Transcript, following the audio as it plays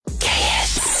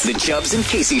The Chubbs and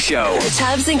Casey Show. The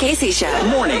Chubbs and Casey Show.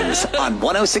 Mornings on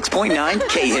 106.9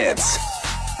 K-Hits.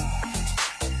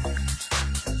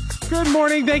 Good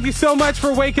morning. Thank you so much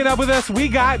for waking up with us. We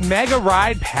got Mega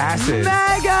Ride Passes.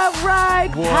 Mega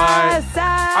Ride Passes.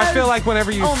 I feel like whenever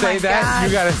you say that,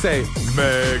 you got to say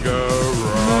Mega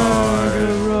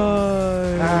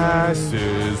Ride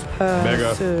Passes.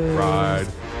 Mega Ride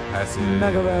Passes.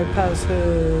 Mega Ride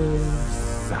Passes.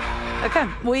 Okay,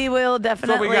 we will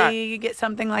definitely get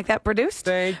something like that produced.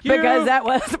 Thank you. Because that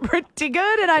was pretty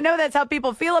good, and I know that's how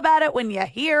people feel about it when you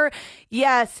hear,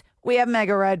 yes, we have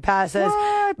Mega Ride Passes.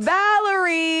 What?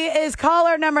 Valerie is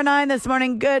caller number 9 this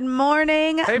morning. Good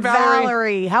morning, Hey,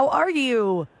 Valerie. How are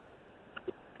you?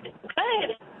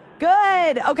 Good.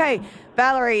 Good. Okay,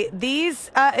 Valerie, these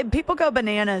people go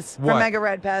bananas for What? Mega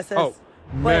Ride Passes. Oh,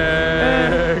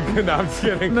 Mega. No, I'm just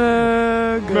kidding.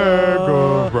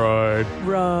 Mega Ride.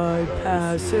 Ride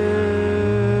Passes.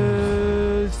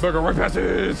 Mega Ride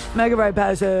Passes. Mega Ride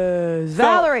Passes.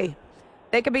 Valerie,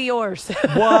 they could be yours.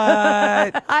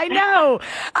 What? I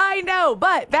know.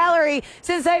 But Valerie,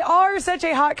 since they are such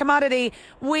a hot commodity,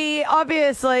 we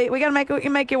gotta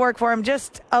make you work for them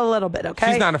just a little bit,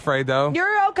 okay? She's not afraid, though.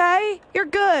 You're okay. You're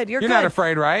good. You're You're good. not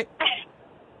afraid, right?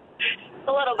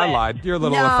 A little bit. I lied. You're a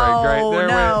little No, afraid. Great.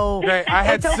 no. Great. I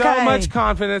had It's so okay. much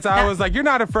confidence. I No. was like, you're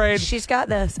not afraid. She's got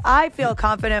this. I feel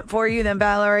confident for you then,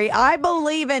 Valerie. I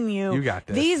believe in you. You got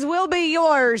this. These will be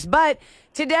yours. But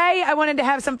today I wanted to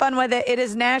have some fun with it. It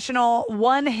is National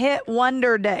One Hit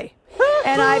Wonder Day.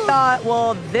 And I thought,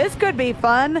 well, this could be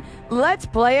fun. Let's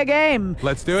play a game.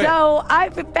 Let's do it. So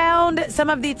I've found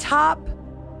some of the top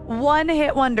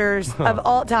one-hit wonders of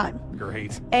all time.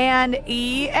 Great. And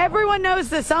everyone knows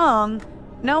the song.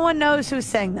 No one knows who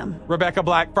sang them. Rebecca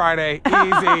Black Friday.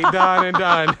 Easy. Done and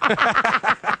done.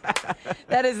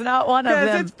 That is not one of 'Cause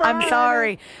them. it's I'm Friday.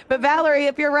 sorry. But Valerie,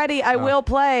 if you're ready, I will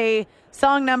play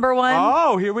song number 1.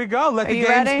 Oh, here we go. Let Are the you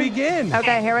games ready? begin.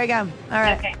 Okay, here we go. All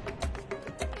right. Okay.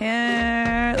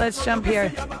 Here, let's jump here.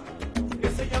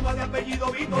 This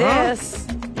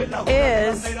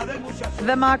is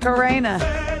the Macarena.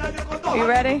 You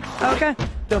ready? Okay.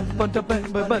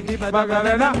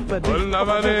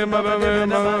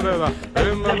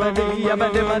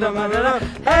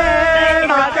 Hey,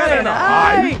 Macarena.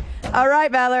 Hey. All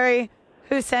right, Valerie.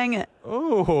 Who sang it?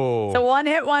 Ooh. It's a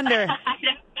one-hit wonder.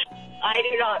 I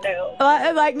do not know.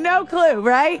 Like no clue,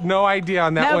 right? No idea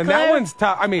on that No one. That clue? one's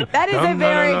tough. I mean, That is a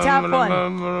very tough one.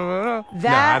 No,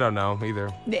 That- I don't know either.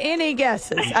 Any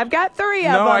guesses? I've got 3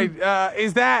 of No, them.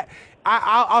 is that?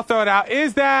 I'll throw it out.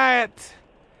 Is that?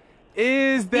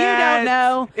 You don't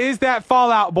know. Is that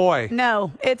Fallout Boy?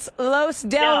 No, it's Los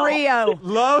Del No. Rio.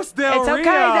 Los Del It's Rio. okay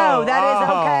though. That is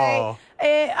Oh.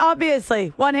 okay.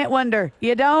 Obviously, one-hit wonder.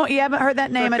 You haven't heard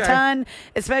that name Okay. a ton,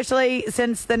 especially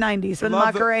since the 90s when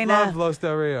Love Macarena love Los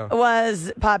Del Rio.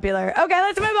 was popular. Okay,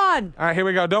 let's move on. All right, here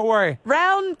we go. Don't worry.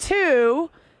 Round 2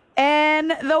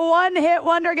 and the one-hit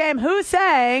wonder game. Who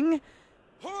sang?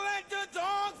 Who let the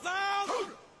dogs out?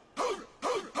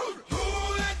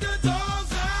 Who let the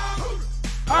dogs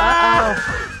out?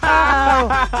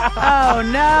 Oh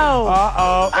no.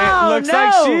 Uh-oh. It Oh, looks no.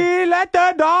 like she let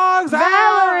the dogs out.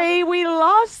 Valerie, we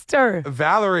lost her.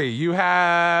 Valerie, you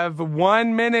have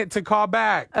 1 minute to call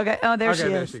back. Okay. Oh, there she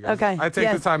there is. she goes. Okay. I take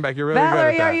yes. the time back. You're really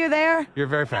Valerie, good at that. are you there? You're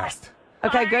very fast.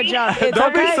 Okay, good job. It's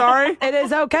Don't be okay. sorry. It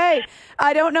is okay.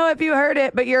 I don't know if you heard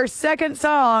it, but your second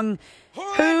song, Who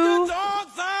Who let the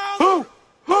dogs out? Who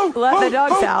Let the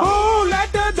Dogs Out. Who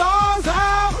let the dogs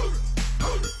out?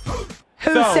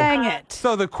 Who So- sang it?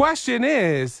 So the question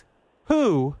is,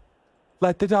 who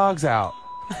let the dogs out?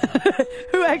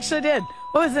 Who actually did?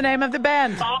 What was the name of the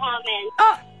band? Baha Men.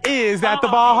 Oh, Is that the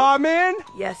Baja Men?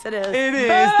 yes, it is. It is.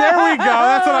 There we go.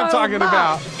 That's what I'm talking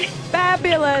about.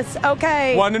 Fabulous.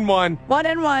 Okay. 1 and 1. 1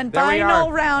 and 1. There we Final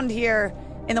are. round here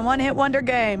in the one-hit wonder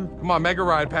game. Come on, Mega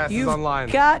Ride passes You've online.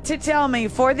 got to tell me,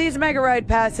 for these Mega Ride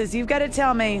passes, you've got to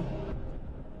tell me,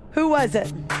 who was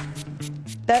it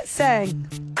that sang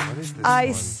What is this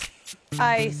Ice,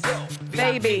 Ice,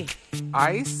 Baby? one?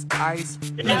 Ice?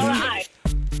 Vanilla Ice.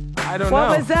 I don't know.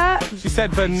 What was that? She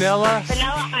said vanilla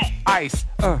Vanilla Ice. ice.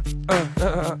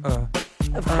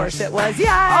 Of course it was.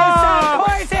 Yes, Oh. of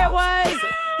course it was.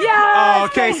 Yes. Oh,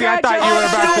 Casey, I thought you were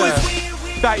about Congratulations. to.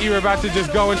 Thought you were about to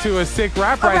just go into a sick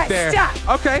rap All right right, there. stop.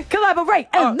 Okay. Collaborate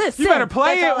and listen. You better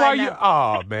play That's it all I while you. know.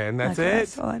 Oh man, that's Okay, it.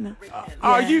 That's all I know.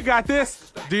 Oh, Yeah. you got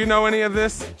this. Do you know any of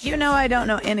this? You know I don't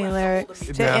know any lyrics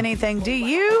to No. anything. Do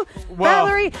you? Well-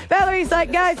 Valerie's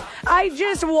like, guys, I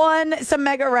just won some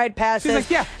Mega Ride passes.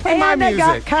 She's like, yeah, play my and I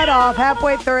got music. cut off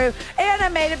halfway through, and I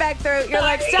made it back through. You're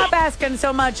like, stop asking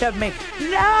so much of me.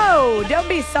 No, don't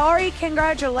be sorry.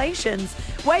 Congratulations.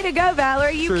 Way to go,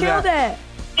 Valerie. You True killed that.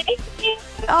 it. Thank you.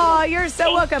 Oh, you're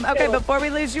so welcome. Okay, you. before we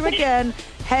lose you again,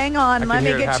 hang on. Let can me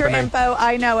hear it get your happening. info.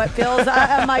 I know it feels.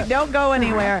 I'm like, don't go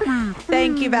anywhere.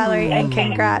 Thank you, Valerie, and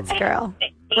congrats, girl.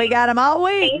 We got them all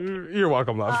week. You're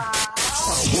welcome, love.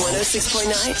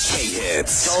 106.9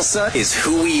 K-Hits. Tulsa is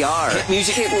who we are. Hit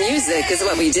music. Hit music is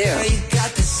what we do.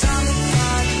 K-Hits.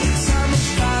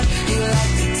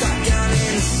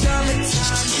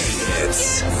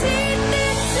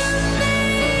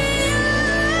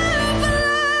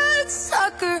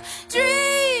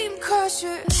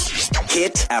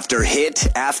 Hit after hit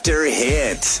after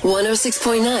hit.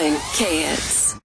 106.9 K-Hits.